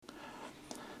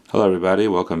Hello everybody,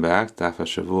 welcome back. Daf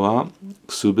HaShavua,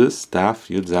 Ksubis,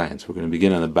 Daf Yud Zayin. So we're going to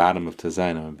begin on the bottom of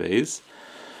Tazayin and Beis.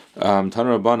 Tana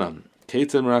Rabbanan,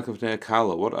 Keitzad Merakav Pnei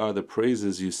Kala, what are the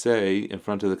praises you say in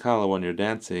front of the Kala when you're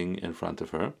dancing in front of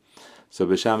her? So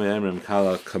B'Shami Emrim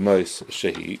Kala Kamois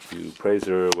Shehi, you praise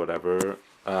her whatever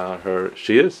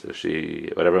she is,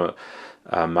 whatever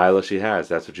Mila she has,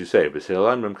 that's what you say.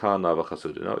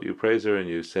 No, you praise her and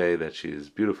you say that she's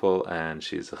beautiful and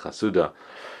she's a chasuda.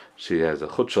 She has a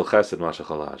chut shel chesed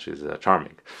mashachala. She's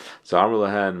charming. So Amr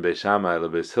lahen beishamai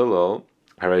lebeis Hillel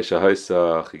hareisha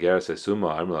hoisa chigeres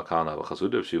esuma Amr lakalna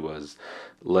v'chasuda. If she was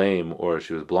lame or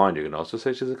she was blind, you can also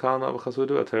say she's a kalna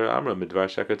v'chasuda. Atera Amr midvar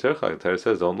sheker tercha. Atera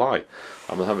says don't lie.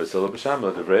 Amr lahen beisila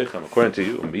b'shama devreichem. According to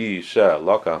you, mi she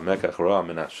laka mekach ra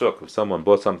min hashuk. If someone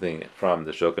bought something from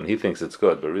the shuk and he thinks it's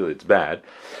good, but really it's bad,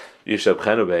 yishab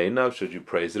chenu beinav. Should you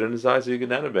praise it in his eyes, or you get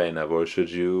beinav, or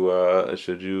should you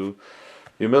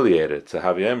humiliate it? So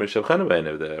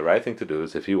the right thing to do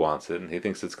is if he wants it and he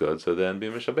thinks it's good, so then be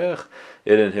mishabech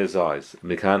it in his eyes. A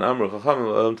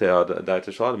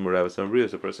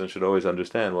person should always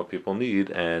understand what people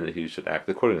need and he should act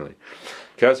accordingly.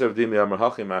 But this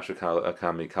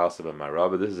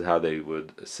is how they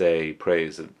would say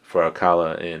praise for a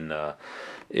kala in Eretz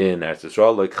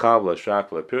Yisrael, like chav, like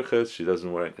shrak, like pirchas. She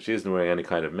isn't wearing any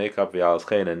kind of makeup,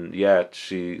 and yet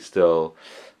she still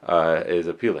is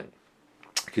appealing.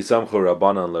 When they made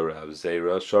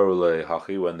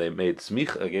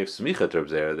smicha, gave smicha to Reb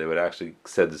Zera, they would actually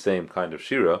said the same kind of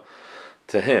shira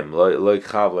to him, like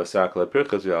chav l'sak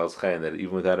l'pirchas v'alschen, that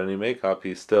even without any makeup,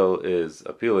 he still is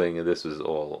appealing, and this was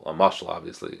all a mashal,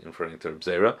 obviously, referring to Reb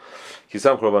Zera.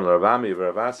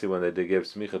 When they did give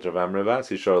smicha to Ravam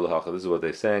Ravasi, shor l'hacha, this is what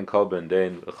they sang, kol ben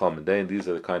dein, chol ben dein, these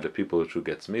are the kind of people who should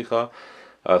get smicha.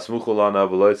 Smuchulana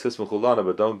v'loy sismuchulana,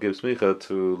 but don't give smicha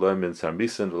to loymin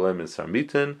sarmisin v'loymin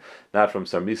sarmitin, not from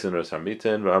sarmisin or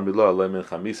sarmitin, v'amrilah loymin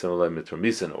chamisin v'loymin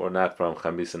termisin, or not from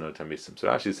chamisin or termisin. So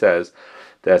Rashi says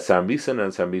that sarmisin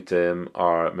and sarmitin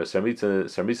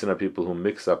are people who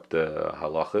mix up the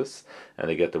halachas and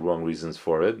they get the wrong reasons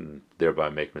for it and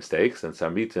thereby make mistakes, and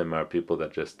sarmitim are people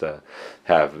that just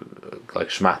have like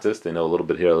shmatis, they know a little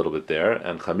bit here, a little bit there,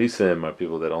 and chamisim are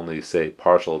people that only say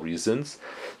partial reasons,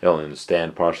 they only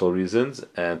understand partial reasons,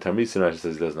 and termisim Rashi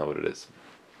says he doesn't know what it is.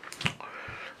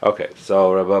 Okay,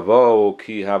 so Rabavo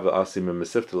ki have asim in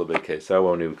Mesif to the Beit Kesar,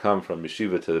 when you come from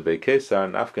Yeshiva to the Beit Kesar,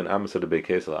 and Afghan Amos of the Beit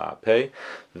Kesar La'apeh,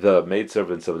 the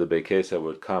maidservants of the Beit Kesar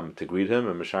would come to greet him,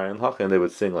 and Mishari and Hach, and they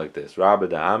would sing like this: Rabbi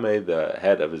Da'ameh, the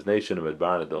head of his nation, and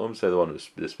Medbarna the Umse, the one who's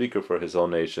the speaker for his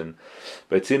own nation,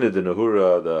 Beitzina the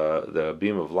Nahura, the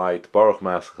beam of light, Baruch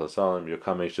Maschal Salam, your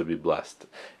coming should be blessed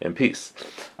in peace.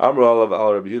 Amru Alav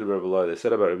Al Rabbi Yehuda Rabbi Eloi, they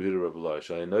said about Rabbi Yehuda Rabbi Eloi,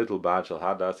 Shalei Noitel Ba'ad Shel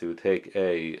Hadas, he would take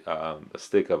a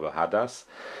stick of a hadas,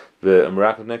 the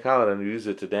Merakav Pnei Kala, and use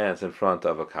it to dance in front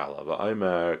of a kala.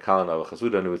 V'Omer Kala of a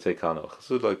chasuda, and he would say Kala of a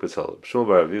chasuda like B'Tzalel. B'Shmuel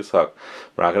bar Rav Yitzchak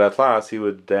Merakav Atlas, he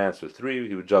would dance with three,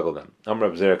 he would juggle them. Amar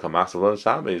Reb Zera Kamasav Lon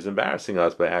Shama, he's embarrassing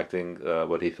us by acting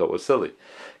what he thought was silly.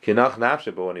 Kinach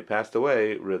Nafshe, but when he passed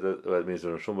away, that means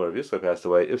when Shmuel bar Rav Yitzchak passed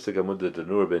away, Ifsegamud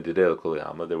Denur ben Didei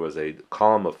Kuliyama, there was a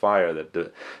column of fire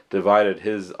that divided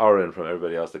his aron from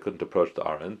everybody else that couldn't approach the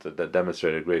aron, that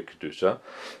demonstrated great kedusha.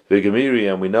 V'Gemiri,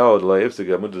 and we know that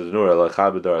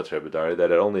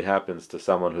it only happens to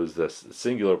someone who's the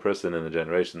singular person in the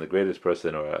generation, the greatest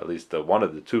person, or at least one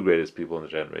of the two greatest people in the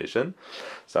generation.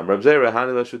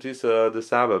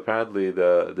 Apparently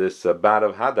this bat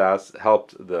of Hadas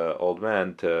helped the old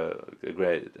man to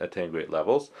attain great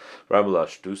levels.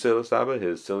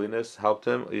 His silliness helped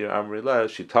him.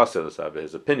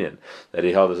 His opinion that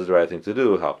he held this is the right thing to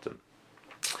do helped him.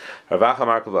 Ravacha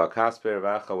Markova Kasper,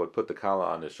 Ravacha would put the kala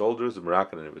on his shoulders, the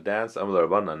Moroccan, and he would dance. Amar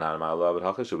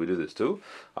Rabbanan, should we do this too?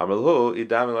 Amar Lahu,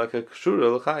 idami like a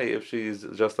kshura l'chai, if she's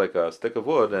just like a stick of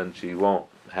wood and she won't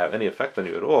have any effect on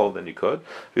you at all, then you could.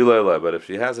 But if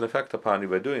she has an effect upon you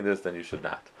by doing this, then you should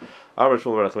not. You're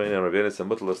allowed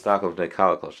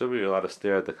to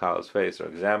stare at the kala's face or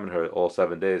examine her all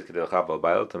 7 days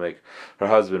to make her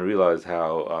husband realize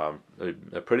how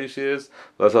pretty she is.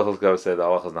 Let's also say the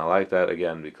halacha is not like that,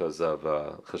 again, because of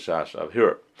chashash of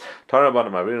hirur.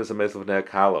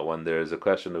 When there is a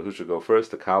question of who should go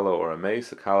first, a kala or a mace,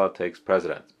 the kala takes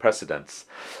precedence.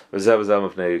 When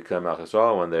the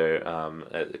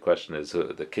question is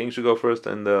the king should go first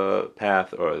in the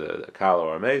path, or the kala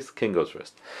or a mace, the king goes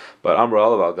first. But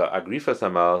Agrifa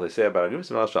Samal, they say about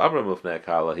Agrifa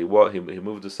Samal, he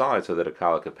moved aside so that a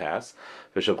kala could pass.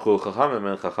 They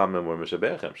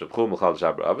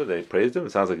praised him.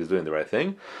 It sounds like he's doing the right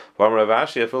thing.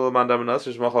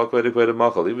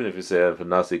 machal, even if you say if a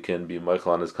nasi can be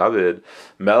machal on his kavod,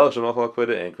 melech shemachal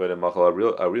kveda ain't kveda machal.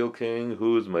 A real king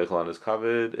who's machal on his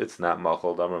kavod, it's not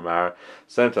machal. Damar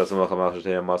same time machal machal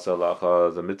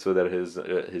masalacha is a mitzvah that his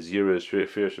yiras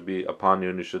fear should be upon you,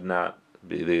 and you should not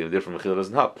be the different mechila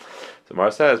doesn't help. So Mar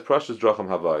says Prashas dracham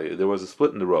havai. There was a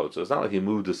split in the road, so it's not like he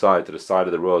moved aside to the side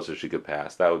of the road so she could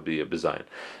pass. That would be a bizayin.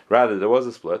 Rather, there was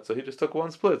a split, so he just took one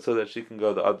split so that she can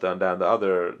go down the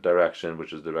other direction,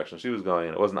 which is the direction she was going.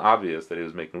 And it wasn't obvious that he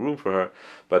was making room for her,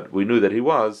 but we knew that he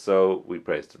was, so we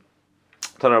praised him.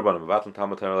 Tanar Rabbanan mevatel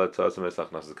Talmud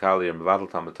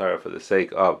Torah for the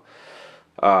sake of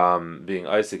being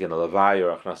Isaac in a Levi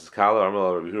or Achnasas Kala,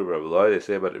 they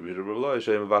say about Rabbi Yehuda Rabbi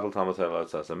Shayim Mevatel Talmud Torah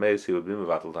Latzas Ameis. He would be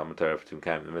Mevatel Talmud Torah for Tim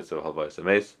Kaim in the midst of Halvayis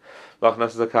Ameis.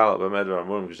 Achnasas Kala, but Medra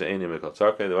Amurim Kishaini Mikol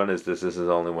Tzarkei. The one is this is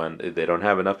only when they don't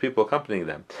have enough people accompanying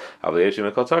them. Avayeshim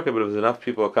Mikol Tzarkei, but if there's enough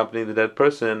people accompanying the dead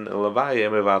person, Levi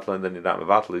Mevatel, and then you're not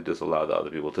Mevatel, you just allow the other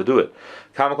people to do it.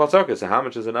 Kam Mikol Tzarkei. So how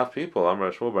much is enough people?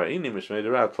 Amar Shmuel Bar Ini Mishmei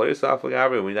Derat. Play yourself like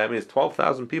everyone. That means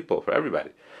 12,000 people for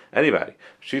everybody. Anybody.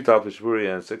 Shita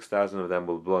Pishpuri, and 6,000 of them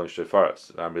will be blowing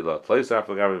shofaras.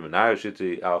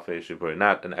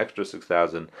 Not an extra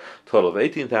 6,000, total of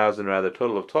 18,000, rather,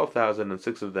 total of 12,000, and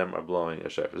 6 of them are blowing a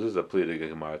shofar. This is a plea to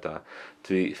Gemarata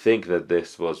to think that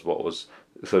this was what was,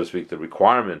 so to speak, the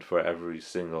requirement for every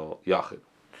single yachid.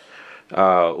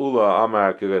 Ula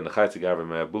Amar Kigan the Chaytzik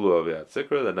Avrim Abula Aviat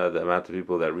Sikra, the amount of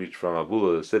people that reach from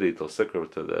Abula the city till Sikra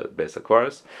to the base of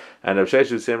Chorus, and Rav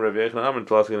Sheshu Sim Rav Yechon Amar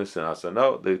Tlaskin Sinasa.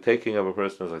 No, the taking of a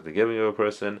person is like the giving of a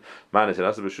person. Man is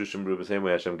Sinasa B'Shushim B'Ruba, the same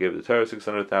way Hashem gave the Torah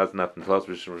 600,000 after Tlas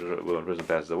B'Shushim when a person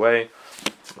passes away.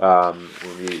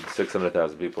 We need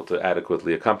 600,000 people to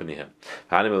adequately accompany him.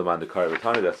 Hanimil Man Dekari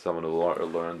Vatani, that's someone who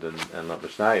learned and learned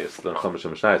Mishnayos, learned Chumash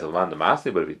and Mishnayos, Alman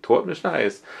Damasni, but if he taught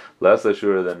Mishnayos, less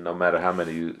sure than no matter how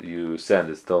many you send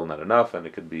is still not enough, and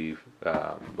it could be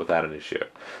without any share.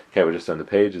 Okay, we're just on the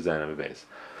page, is on the base.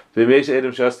 She went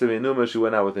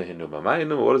out with a hinuma. My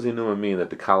hinuma, what does hinuma mean?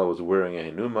 That the kala was wearing a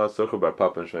hinuma.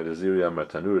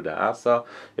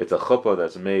 It's a chuppah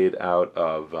that's made out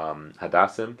of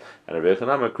hadassim,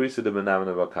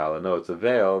 and no, it's a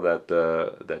veil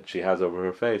that she has over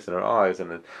her face and her eyes,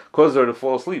 and it causes her to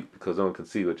fall asleep because no one can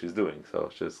see what she's doing.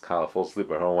 So she just kala falls asleep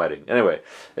at her own wedding. Anyway,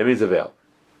 it means a veil.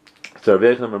 So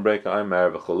Tana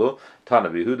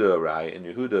Yehuda Rai in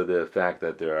Yehuda, the fact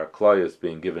that there are klayas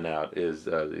being given out is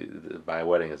by a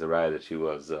wedding as a Rai that she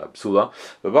was psula.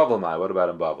 But Bavel Mai, what about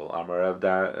in Bavel?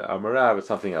 Amarav is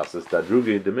something else. It's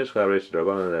Dadrugi Demishcha Reish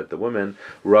Rabbanan, that the women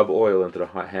rub oil into the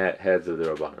heads of the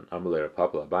Rabbanan. Amalei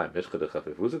Rapapla Bai Mishcha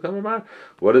Dechafifuza Kamamar.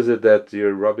 What is it that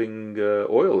you're rubbing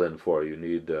oil in for? You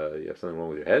need you have something wrong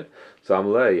with your head. So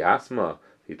Amalei Yasma.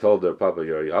 He told her, Papa,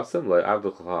 you're Yasim,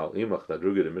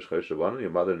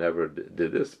 your mother never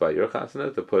did this by your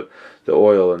chasana to put the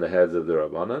oil in the heads of the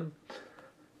Rabbanan.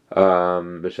 Like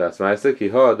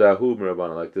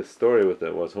this story with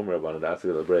it was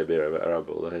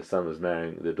Rabbanan, his son was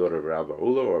marrying the daughter of Rabbi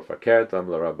Ula, or Fakert,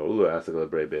 Rabbi Ula,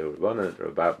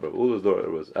 Ula's daughter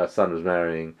was, son was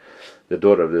marrying the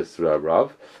daughter of this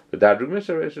Rav. And they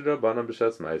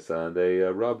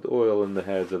rubbed oil in the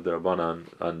heads of the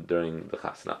Rabbanan during the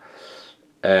chasna.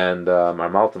 And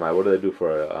Marmaltamai, what do they do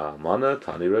for Amana?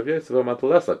 Tani Rav Yosef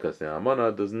Matalesa, because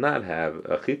Amana does not have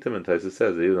a chitim, and Taisa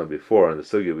says that even though before in the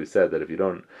sugya we said that if you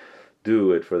don't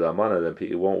do it for the Amana, then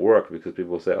it won't work, because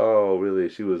people say, oh, really,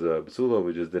 she was a Basula,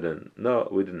 we just didn't know,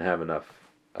 we didn't have enough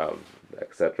of,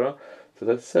 etc. So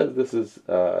that says this is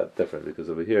different, because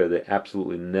over here they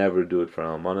absolutely never do it for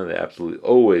Amana, they absolutely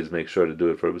always make sure to do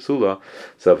it for a Basula,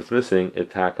 so if it's missing,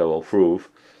 Itaka will prove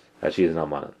that she is an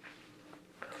Amana.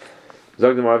 So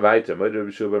when they were talking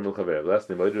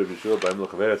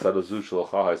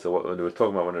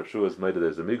about when Rav Shua is made,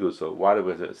 there's a migu. So why did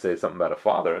we say something about a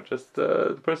father? Just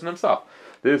the person himself.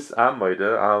 This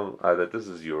that this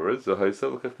is yours. And I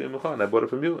bought it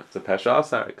from you. It's a pasha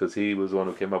asar, because he was the one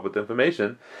who came up with the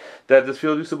information that this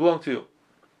field used to belong to you.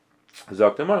 The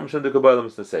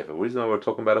reason why we're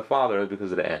talking about a father is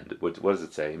because of the end. What does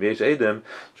it say?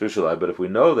 But if we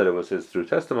know that it was his through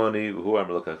testimony, and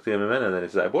then he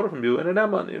says, I bought it from you, and you're not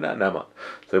Naman.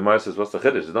 So Gemara says, what's the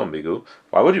chiddush? It's not bigu.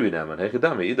 Why would you be Naman? If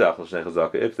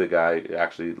the guy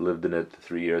actually lived in it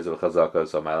 3 years of a chazaka,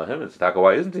 so mile him, it's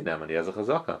why isn't he Naman? He has a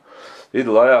chazaka. If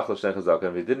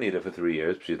he didn't eat it for 3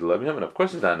 years, and of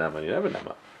course he's not Naman. You're never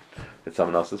Naman. It's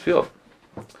someone else's field.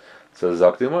 So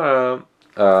Zakti Gemara.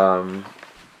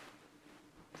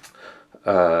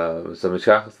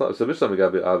 Mishnah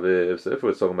Megabi Aviv. So if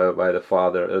we're talking about by the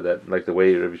father, that like the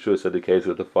way Rabbi Yeshua said the case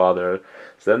with the father,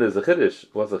 so then there's a chiddush.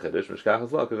 What's the chiddush? Mishkach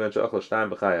Hasla Kagan She'achal Shtayim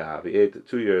B'chayav. He ate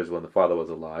 2 years when the father was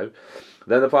alive.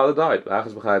 Then the father died.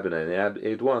 Achas B'chayah B'nei. He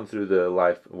ate one through the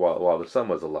life while the son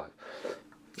was alive.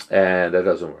 And that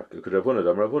doesn't work. You can't make a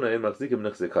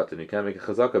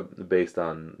chazaka based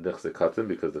on nichse katan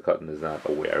because the katan is not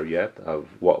aware yet of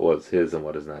what was his and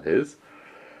what is not his.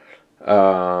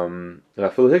 And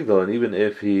even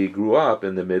if he grew up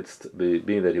in the midst,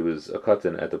 being that he was a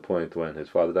katan at the point when his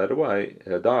father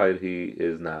died, he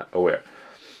is not aware.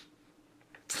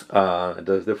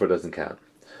 Therefore doesn't count.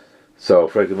 So,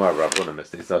 for Gemara, Rav Huna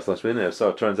missed it. So it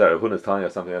turns out Rav Huna is telling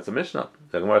us something that's a Mishnah.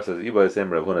 The Gemara says, "Iba is saying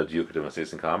Rav Huna diyukadim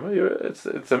asis and kama." It's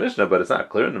a Mishnah, but it's not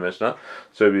clear in the Mishnah.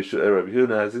 So Rabbi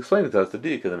Huna has explained it to us the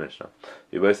diyuk of the Mishnah.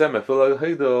 Iba is saying Mefila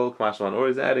Hagdol Kmashman, or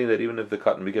is adding that even if the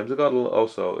cotton becomes a gadol,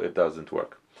 also it doesn't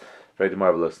work. We could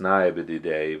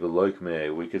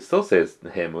still say it's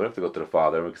him. We don't have to go to the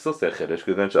father. We could still say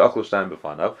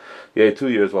chiddush. He ate 2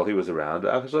 years while he was around,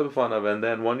 and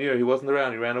then 1 year he wasn't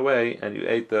around. He ran away, and you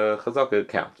ate the chazaka. It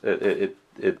counts.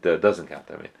 It doesn't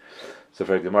count. I mean, so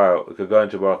for Gemara, we could go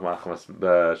into Baruch Machmas.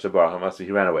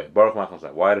 He ran away. Baruch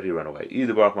Machmas. Why did he run away?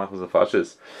 Either Baruch Machmas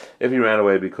Fashis, if he ran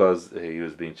away because he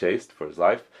was being chased for his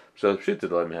life. And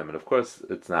of course,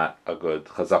 it's not a good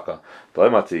chazaka.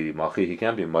 He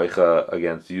can't be meicha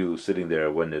against you sitting there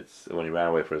when he ran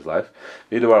away for his life.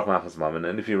 And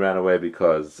if he ran away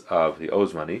because he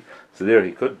owes money, so there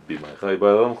he could be meicha.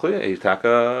 He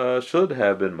should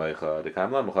have been meicha.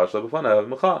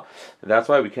 And that's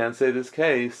why we can't say this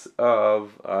case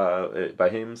of by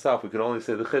himself. We can only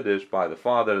say the chiddush by the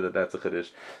father that's a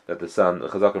chiddush that the son, the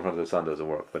chazaka in front of the son doesn't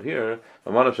work. But here,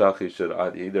 he should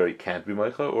either he can't be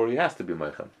meicha or he has to be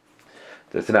meicha.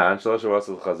 There are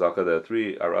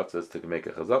 3 aratzas to make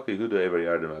a chazaka. Yehuda, Ever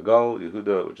Yarden, Agal.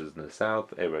 Yehuda, which is in the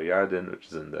south. Ever Yarden, which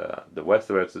is in the west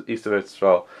of Eretz, east of Eretz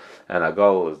Yisrael, and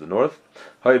Agal is the north.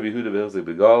 Hayib Yehuda Behilzik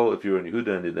Begal. If you were in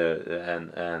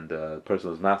Yehuda and the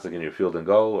person was masking in your field in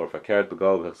Gal, or if a carrot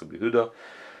Begal Behilzik Yehuda.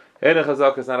 And a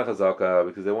chazaka is not a chazaka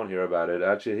because they won't hear about it.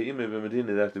 Actually,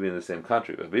 they have to be in the same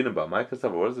country. But what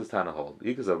does this Tana hold?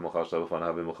 If you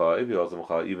also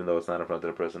mucha, even though it's not in front of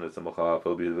the person, it's a mucha.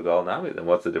 Then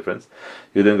what's the difference?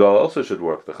 Yudin Gal also should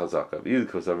work the chazaka. And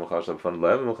if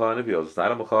you also it's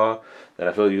not a mucha, then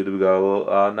I feel Yehuda Gal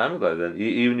namila. Then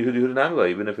even Yehuda namila,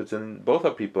 even if it's in both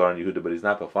our people are in Yehuda, but he's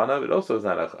not bafanav, it also is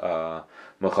not a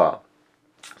mucha.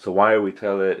 So why are we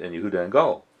tell it in Yehuda and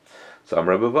Gal? So I'm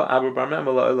Rabbi Abu Bar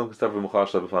Memela Elam Kastav Muchar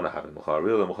Shabafana having Muchar.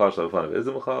 Real Muchar Shabafana is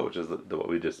a Muchar, which is what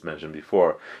we just mentioned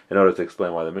before, in order to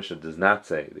explain why the Mishnah does not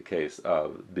say the case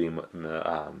of being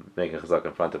making a chazaka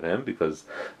in front of him, because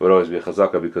it would always be a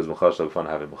chazaka because Muchar Shabafana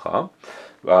having Muchar.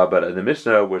 But in the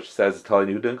Mishnah, which says telling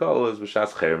you Yehuda and Gal is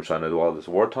B'shas Cherem Shana while this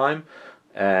wartime,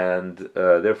 and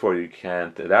therefore you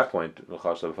can't at that point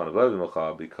Muchar Shabafana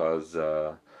Muchar because.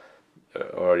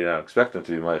 Or you're not expecting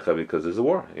to be meicha because there's a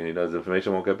war, and the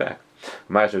information won't get back.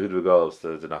 If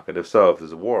so, if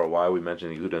there's a war, why are we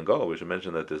mentioning Yehuda and Gal? We should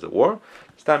mention that there's a war.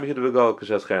 It's time Yehuda and Gal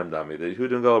k'shes cherem dami. The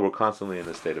Yehuda and Gal were constantly in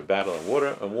a state of battle and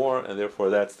war, and therefore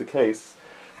that's the case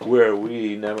where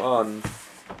we nem on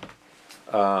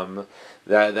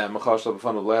that mechal shel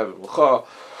b'fanav lehav mechal.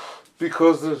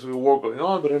 Because there's a war going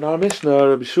on, but in our Mishnah,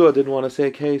 Rabbi Shua didn't want to say a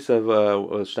case of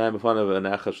Shnayim B'fanav and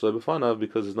Achas Shloi B'fanav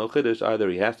because there's no Chiddush. Either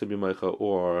he has to be Meicha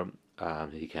or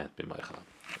he can't be Meicha.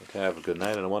 Okay, have a good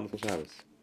night and a wonderful Shabbos.